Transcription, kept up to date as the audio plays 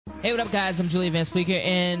Hey, what up, guys? I'm Julia Van Speaker,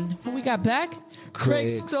 and who we got back? Craig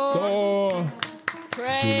Store.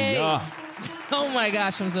 Craig. Julia. Oh my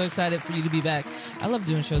gosh, I'm so excited for you to be back. I love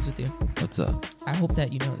doing shows with you. What's up? I hope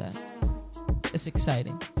that you know that. It's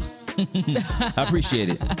exciting. I appreciate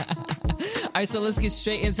it. All right, so let's get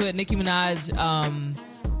straight into it. Nicki Minaj,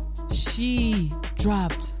 she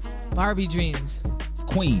dropped Barbie Dreams.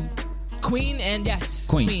 Queen. And yes,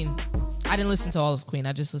 Queen. I didn't listen to all of Queen.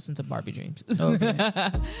 I just listened to Barbie Dreams. Okay.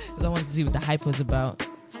 Because I wanted to see what the hype was about.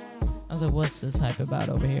 I was like, what's this hype about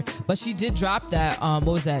over here? But she did drop that, what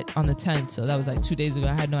was that, on the 10th. So that was like 2 days ago.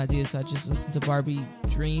 I had no idea. So I just listened to Barbie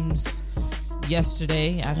Dreams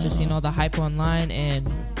yesterday after seeing all the hype online. And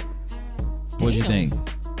What'd you think?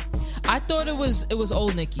 I thought it was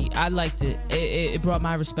old Nicki. I liked it. It brought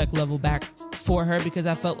my respect level back for her because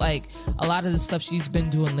I felt like a lot of the stuff she's been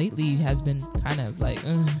doing lately has been kind of like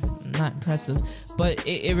not impressive. But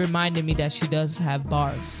it reminded me that she does have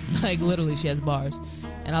bars. Like literally, she has bars,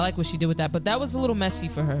 and I like what she did with that. But that was a little messy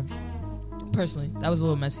for her, personally. That was a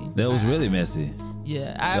little messy. That was really messy.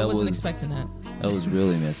 Yeah, I wasn't expecting that. That was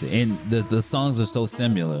really messy. And the songs are so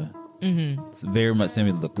similar. Mm-hmm. It's very much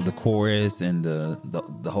similar. The chorus and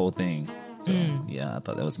the whole thing. So yeah, I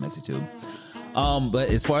thought that was messy too. But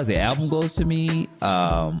as far as the album goes to me,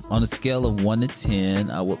 on a scale of 1 to 10,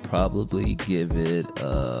 I would probably give it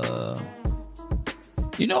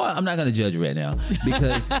you know what? I'm not going to judge it right now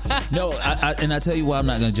because I tell you why I'm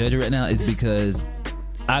not going to judge it right now is because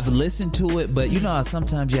I've listened to it, but you know how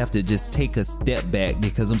sometimes you have to just take a step back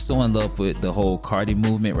because I'm so in love with the whole Cardi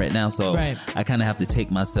movement right now. So right. I kind of have to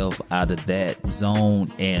take myself out of that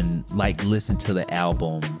zone and like listen to the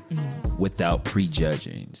album without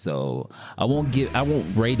prejudging. So I won't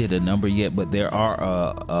rate it a number yet, but there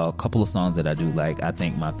are a couple of songs that I do like. I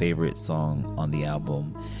think my favorite song on the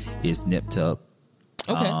album is Nip Tuck.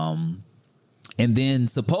 Okay. And then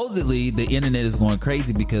supposedly the internet is going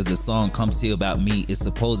crazy because the song "Come See About Me" is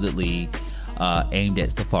supposedly aimed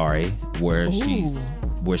at Safari, where she's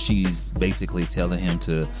basically telling him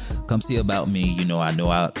to come see about me. You know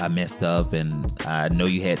I messed up, and I know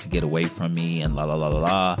you had to get away from me, and la la la la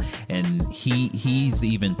la. And he's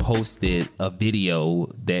even posted a video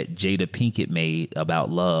that Jada Pinkett made about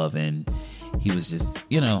love, and he was just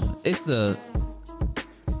it's I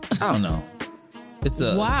don't know. It's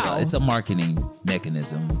a marketing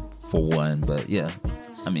mechanism for one, but yeah,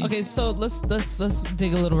 I mean. Okay, so let's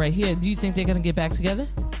dig a little right here. Do you think they're gonna get back together?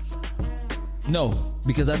 No,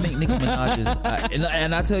 because I think Nicki Minaj is,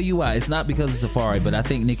 and I tell you why. It's not because of Safari, but I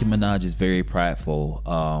think Nicki Minaj is very prideful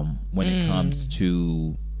when it comes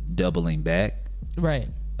to doubling back. Right.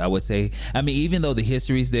 I would say. I mean, even though the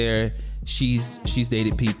history's there, she's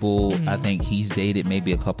dated people. I think he's dated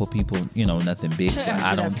maybe a couple people. Nothing big. But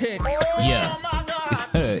I don't. Yeah.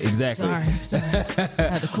 Exactly. Sorry. I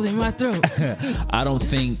had to clear my throat. I don't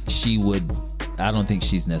think she's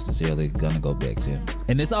necessarily gonna go back to him,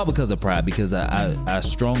 and it's all because of pride. Because I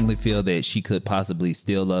strongly feel that she could possibly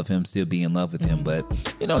still love him, still be in love with him, but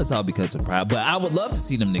it's all because of pride. But I would love to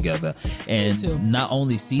see them together, and not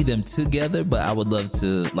only see them together, but I would love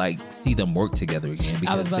to see them work together again.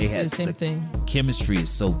 Because I was about to say the same thing. Chemistry is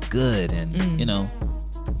so good, and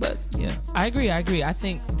But yeah, I agree. I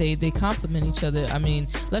think they complement each other. I mean,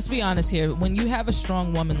 let's be honest here. When you have a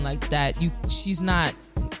strong woman like that, she's not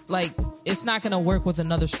it's not gonna work with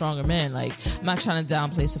another stronger man. Like, I'm not trying to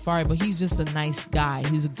downplay Safari, but he's just a nice guy.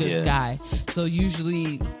 He's a good guy. So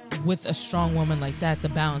usually with a strong woman like that, the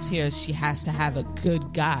balance here is she has to have a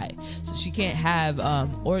good guy. So she can't have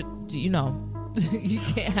you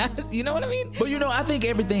can't have, you know what I mean? But I think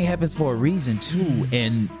everything happens for a reason too,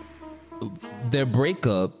 and their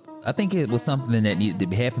breakup, I think it was something that needed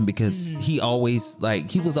to happen because he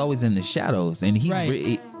was always in the shadows, and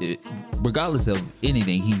he's regardless of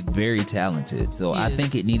anything, he's very talented. So I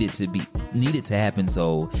think it needed to happen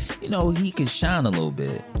so he could shine a little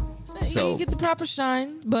bit. You didn't get the proper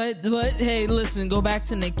shine, but hey, listen, go back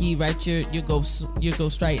to Nicki, write your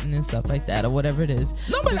ghostwriting and stuff like that, or whatever it is.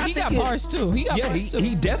 No, but he got bars too. He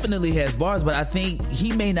definitely has bars, but I think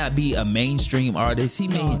he may not be a mainstream artist. He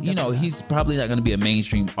may, he's probably not going to be a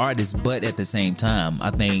mainstream artist, but at the same time, I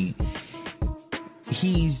think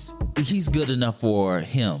he's good enough for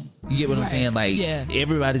him. You get what I'm saying?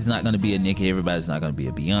 Everybody's not going to be a Nicki, everybody's not going to be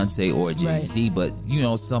a Beyonce or a Jay-Z, but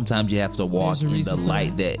sometimes you have to walk in the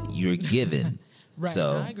light that you're given. Right.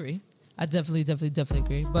 So I agree. I definitely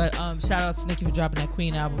agree. But shout out to Nicki for dropping that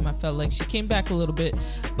Queen album. I felt like she came back a little bit,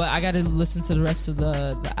 but I got to listen to the rest of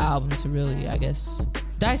the album to really, I guess,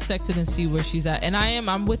 dissect it and see where she's at. And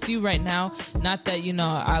I'm with you right now. Not that, you know,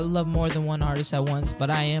 I love more than one artist at once,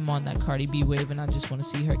 but I am on that Cardi B wave, and I just want to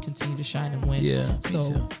see her continue to shine and win. Yeah, so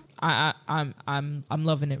me too. I'm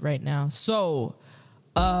loving it right now. So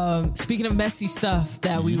speaking of messy stuff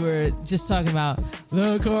that we were just talking about,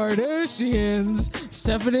 the Kardashians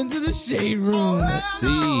stepping into the shade room. Let's see.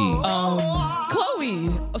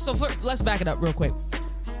 Chloe. So let's back it up real quick.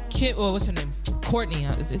 What's her name? Courtney.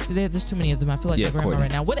 There's too many of them. I feel like my grandma Courtney.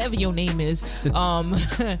 right now. Whatever your name is.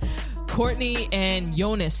 Courtney and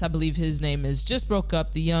Jonas, I believe his name is, just broke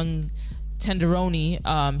up. The young Tenderoni.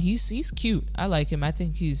 He's cute. I like him. I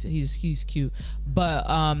think he's cute.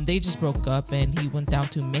 But they just broke up, and he went down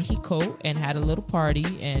to Mexico and had a little party,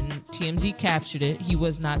 and TMZ captured it. He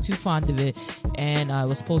was not too fond of it, and it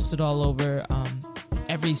was posted all over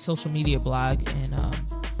every social media blog. And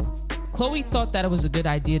Chloe thought that it was a good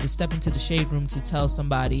idea to step into the shade room to tell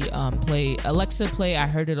somebody, play I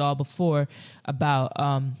Heard It All Before, about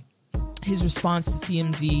his response to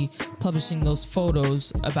TMZ publishing those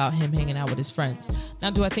photos about him hanging out with his friends.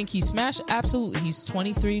 Now, do I think he smashed? Absolutely. He's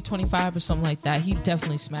 23, 25 or something like that. He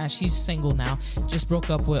definitely smashed. He's single now. Just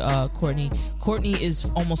broke up with Courtney. Courtney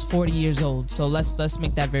is almost 40 years old, so let's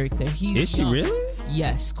make that very clear. Is she really?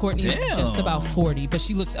 Yes. Courtney is just about 40, but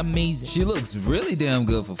she looks amazing. She looks really damn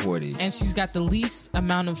good for 40. And she's got the least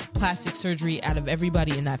amount of plastic surgery out of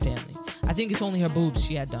everybody in that family. I think it's only her boobs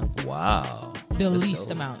she had done. Wow. The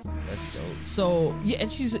least amount. That's dope. So yeah,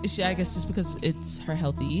 and she I guess it's because it's her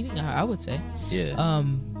healthy eating, I would say. Yeah.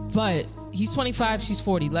 But he's 25, she's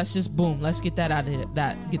 40. Let's just let's get that out of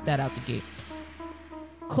get that out the gate.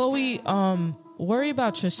 Chloe, worry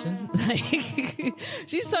about Tristan. Like,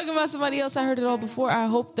 she's talking about somebody else. I heard it all before. I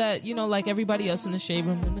hope that, you know, like everybody else in the shade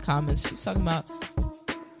room in the comments, she's talking about,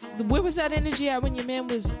 where was that energy at when your man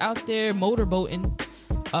was out there motorboating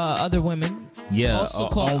other women? Yeah, also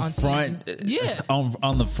caught on front. Yeah,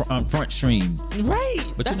 on the front stream. Right.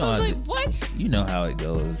 But that's what I was like. What? You know how it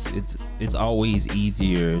goes. It's always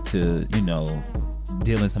easier to, you know,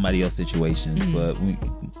 deal in somebody else's situations, but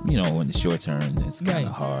in the short term, it's kind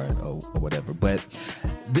of hard or whatever. But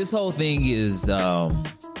this whole thing is, I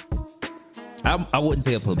wouldn't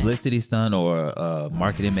say a publicity stunt or a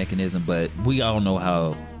marketing mechanism, but we all know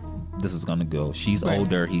how this is gonna go. She's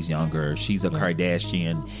older, he's younger. She's a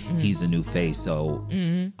Kardashian, he's a new face. So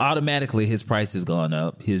automatically his price has gone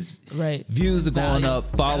up. His views are going up.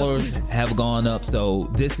 Followers have gone up. So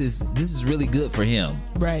this is really good for him.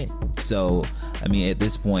 Right. So I mean, at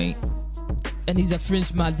this point, and he's a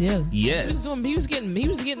French model. Yes. He was getting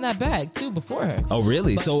that bag too before her. Oh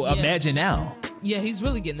really? But, so imagine now. Yeah, he's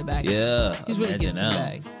really getting the bag. Yeah, he's really getting the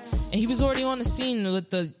bag. And he was already on the scene with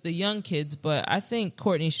the young kids, but I think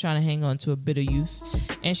Courtney's trying to hang on to a bit of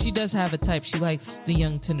youth. And she does have a type. She likes the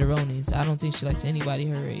young tenderonis. I don't think she likes anybody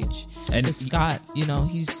her age. And Scott, you know,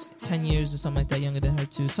 he's 10 years or something like that younger than her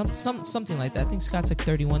too. Something like that. I think Scott's like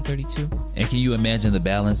 31, 32. And can you imagine the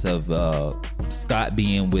balance of Scott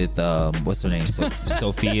being with, what's her name,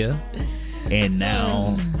 Sophia? And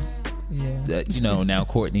now... Yeah. Now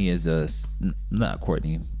Courtney is not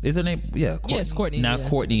Courtney. Is her name? Yeah, Courtney. Yes, Courtney. Now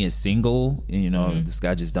Courtney is single. This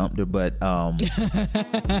guy just dumped her. But I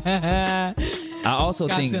also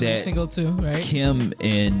think that single too, right? Kim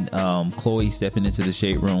and Chloe stepping into the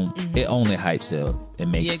shade room, it only hypes it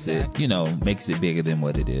and makes it bigger than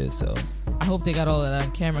what it is. So I hope they got all of that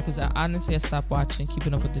on camera, because I stopped watching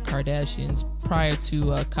Keeping Up with the Kardashians prior to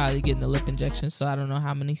Kylie getting the lip injection. So I don't know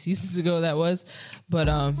how many seasons ago that was, but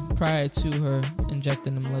prior to her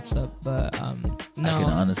injecting them lips up. But no, I can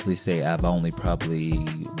honestly say I've only probably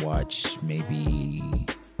watched maybe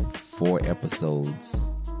 4 episodes.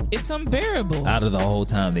 It's unbearable. Out of the whole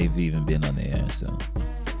time they've even been on the air, so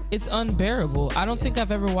it's unbearable. I don't think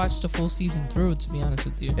I've ever watched a full season through, to be honest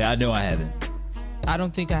with you. Yeah, I know I haven't. I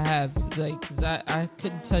don't think I have, cause I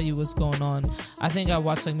couldn't tell you what's going on. I think I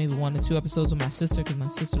watched like maybe 1 or 2 episodes with my sister, because my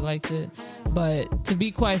sister liked it. But to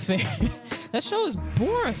be quite fair, that show is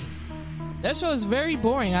boring. That show is very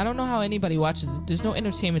boring. I don't know how anybody watches it. There's no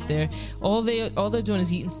entertainment there. All they're doing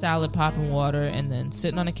is eating salad, popping water, and then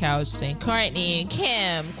sitting on the couch saying, Courtney,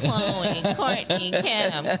 Kim, Chloe, Courtney,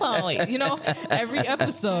 Kim, Chloe. Every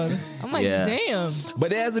episode. I'm like, damn. But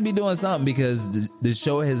they has to be doing something, because the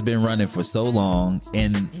show has been running for so long,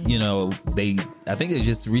 and I think they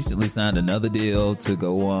just recently signed another deal to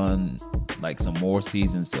go on like some more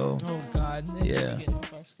seasons. So God, yeah. Getting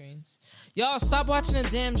off our screens. Y'all stop watching the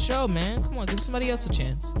damn show, man. Come on, give somebody else a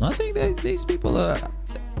chance. I think that these people are.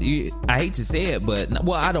 I hate to say it, but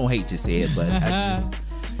I don't hate to say it, but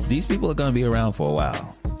these people are going to be around for a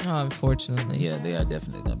while. Oh, unfortunately, yeah, they are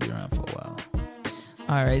definitely going to be around for a while.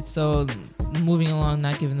 All right, so moving along,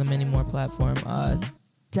 not giving them any more platform.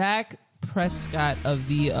 Dak Prescott of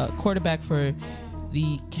the quarterback for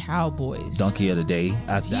the Cowboys. Donkey of the day.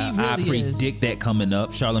 I predict that coming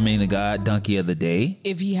up. Charlemagne the God, Donkey of the day.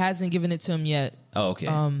 If he hasn't given it to him yet, okay.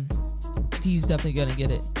 He's definitely gonna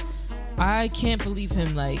get it. I can't believe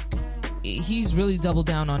him. Like, he's really doubled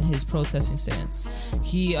down on his protesting stance.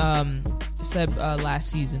 He said last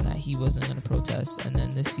season that he wasn't gonna protest, and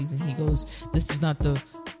then this season he goes, "This is not the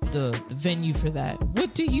venue for that."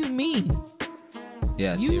 What do you mean?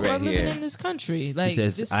 Yeah, you right are living here in this country. Like, he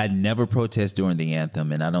says, I never protest during the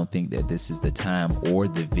anthem, and I don't think that this is the time or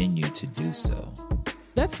the venue to do so.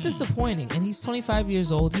 That's disappointing. And he's 25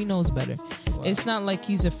 years old. He knows better. Wow. It's not like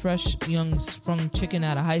he's a fresh, young, sprung chicken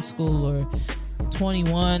out of high school or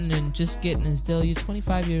 21 and just getting his deal. You're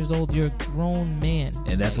 25 years old. You're a grown man.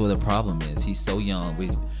 And that's what the problem is. He's so young.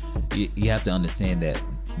 You have to understand that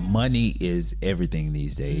money is everything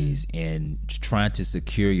these days, and trying to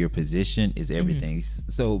secure your position is everything.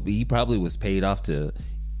 So he probably was paid off to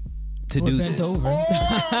do bent this. Over.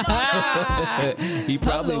 He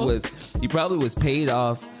probably was paid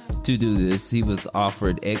off to do this. He was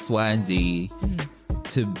offered X, Y, and Z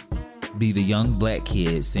to be the young black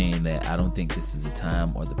kid saying that I don't think this is the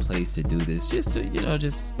time or the place to do this. Just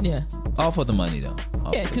to, all for the money though.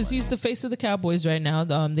 Yeah, because he's the face of the Cowboys right now.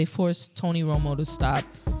 They forced Tony Romo to stop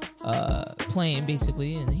playing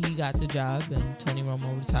basically, and he got the job, and Tony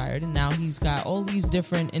Romo retired, and now he's got all these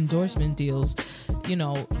different endorsement deals. You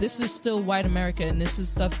know, this is still white America, and this is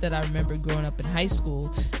stuff that I remember growing up in high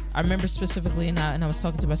school. I remember specifically, and I was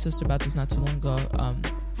talking to my sister about this not too long ago.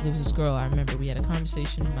 There was this girl, I remember we had a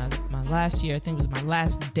conversation my last year, I think it was my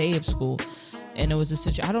last day of school, and it was a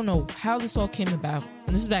situation, I don't know how this all came about,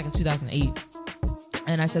 and this is back in 2008,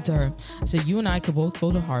 and I said to her, I said, you and I could both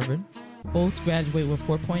go to Harvard, both graduate with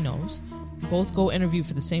 4.0s, both go interview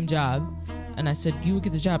for the same job, and I said, you would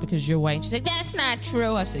get the job because you're white. And she said, that's not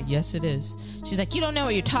true. I said, yes, it is. She's like, you don't know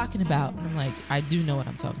what you're talking about. And I'm like, I do know what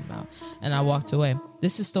I'm talking about. And I walked away.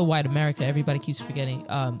 This is still white America. Everybody keeps forgetting.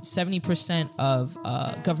 70% of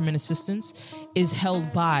government assistance is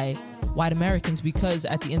held by white Americans because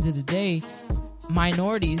at the end of the day,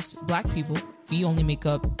 minorities, black people, we only make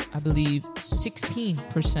up, I believe,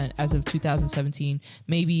 16% as of 2017,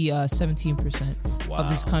 maybe 17% of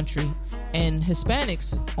this country. And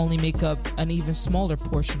Hispanics only make up an even smaller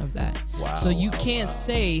portion of that. So you can't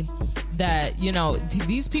say that, you know,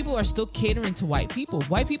 these people are still catering to white people.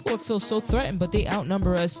 White people feel so threatened, but they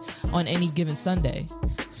outnumber us on any given Sunday.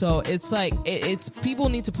 So it's like, it's people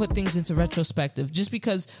need to put things into retrospective. Just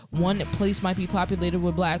because one place might be populated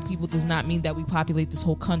with black people does not mean that we populate this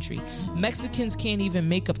whole country. Mexicans can't even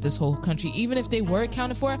make up this whole country. Even if they were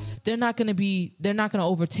accounted for, they're not going to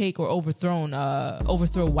overtake or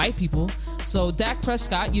overthrow white people. So Dak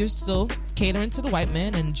Prescott, you're still catering to the white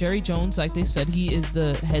man, and Jerry Jones, like they said, he is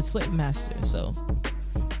the head slave master. So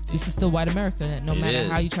this is still white America, no matter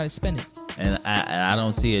how you try to spin it. And I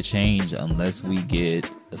don't see a change unless we get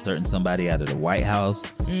a certain somebody out of the White House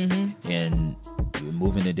and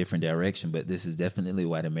move in a different direction. But this is definitely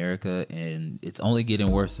white America, and it's only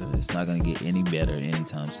getting worse. It's not going to get any better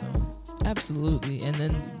anytime soon. Absolutely. And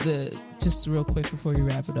then just real quick before you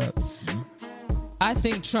wrap it up, I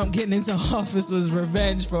think Trump getting into office was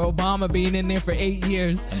revenge for Obama being in there for 8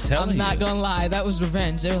 years. I'm not going to lie. That was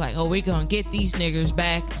revenge. They were like, oh, we're going to get these niggers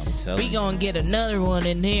back. We're going to get another one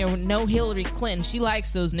in there. No Hillary Clinton. She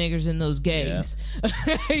likes those niggers and those gays.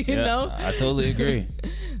 Yeah. you know? I totally agree.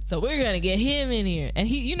 So we're going to get him in here. And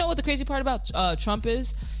you know what the crazy part about Trump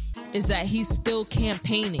is that he's still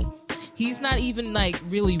campaigning. He's not even like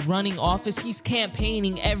really running office. He's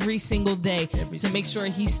campaigning every single day to make sure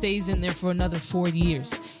he stays in there for another 4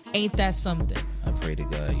 years. Ain't that something? I pray to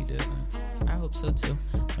God he doesn't. I hope so too.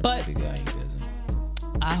 I pray to God he doesn't.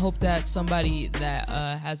 I hope that somebody that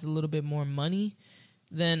has a little bit more money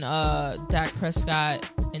than Dak Prescott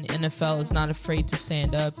in the NFL is not afraid to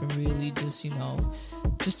stand up and really just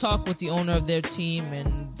talk with the owner of their team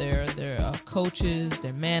and their coaches,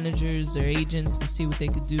 their managers, their agents, and see what they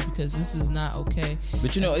could do, because this is not okay.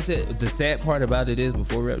 But you know, the sad part about it is,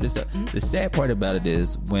 before we wrap this up, the sad part about it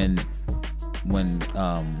is when Colin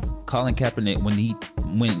Kaepernick,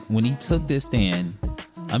 when he took this stand,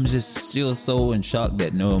 I'm just still so in shock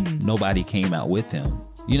that nobody came out with him.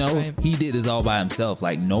 You know, He did this all by himself.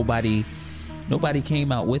 Like nobody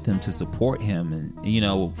came out with him to support him and, you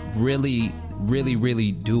know, really, really,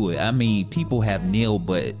 really do it. I mean, people have kneeled,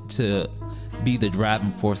 but to be the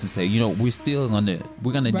driving force and say, you know, we're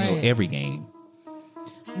gonna kneel every game.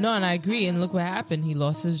 No, and I agree. And look what happened. He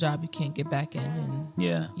lost his job. He can't get back in.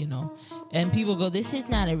 And, you know, and people go, this is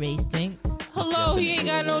not a race thing. Hello, he ain't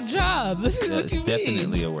got no job. It's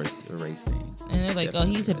definitely a race thing. And they're like,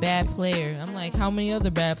 he's a bad player. I'm like, how many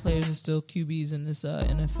other bad players are still QBs in this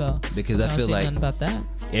NFL? Because I feel like about that.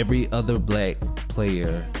 Every other black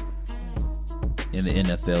player in the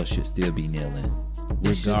NFL should still be kneeling.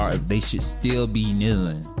 They should still be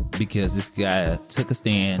kneeling because this guy took a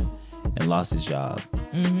stand and lost his job.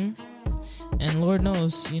 Mm-hmm. And Lord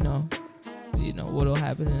knows, you know what'll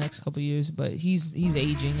happen in the next couple of years. But he's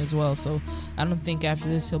aging as well, so I don't think after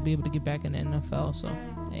this he'll be able to get back in the NFL. So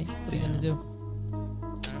hey, what are you gonna do?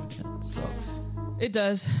 That sucks. It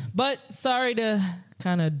does. But sorry to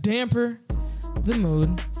kind of damper the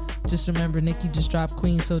mood. Just remember, Nicki just dropped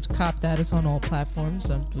Queen, so to cop that, it's on all platforms.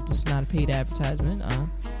 This is not a paid advertisement.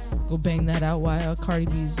 Go bang that out while Cardi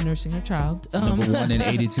B is nursing her child. Number 1 in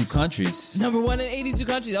 82 countries. Number 1 in 82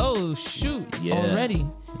 countries. Oh, shoot. Yeah. Already.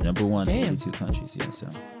 Number 1 in 82 countries. Yeah, so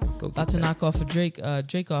go get about to knock off Drake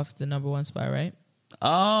off the number 1 spot, right?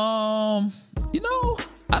 I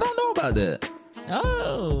don't know about that.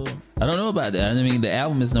 Oh, I don't know about that. I mean, the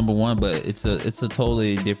album is number 1, but it's a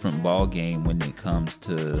totally different ball game when it comes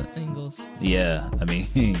to singles. Yeah, I mean,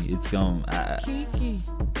 it's going. Kiki,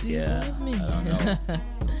 do you love me? I don't know.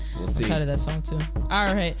 We'll see. I'm tired of that song too.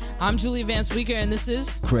 All right, I'm Julia Vance Weaker, and this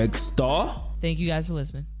is Craig Starr. Thank you guys for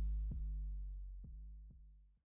listening.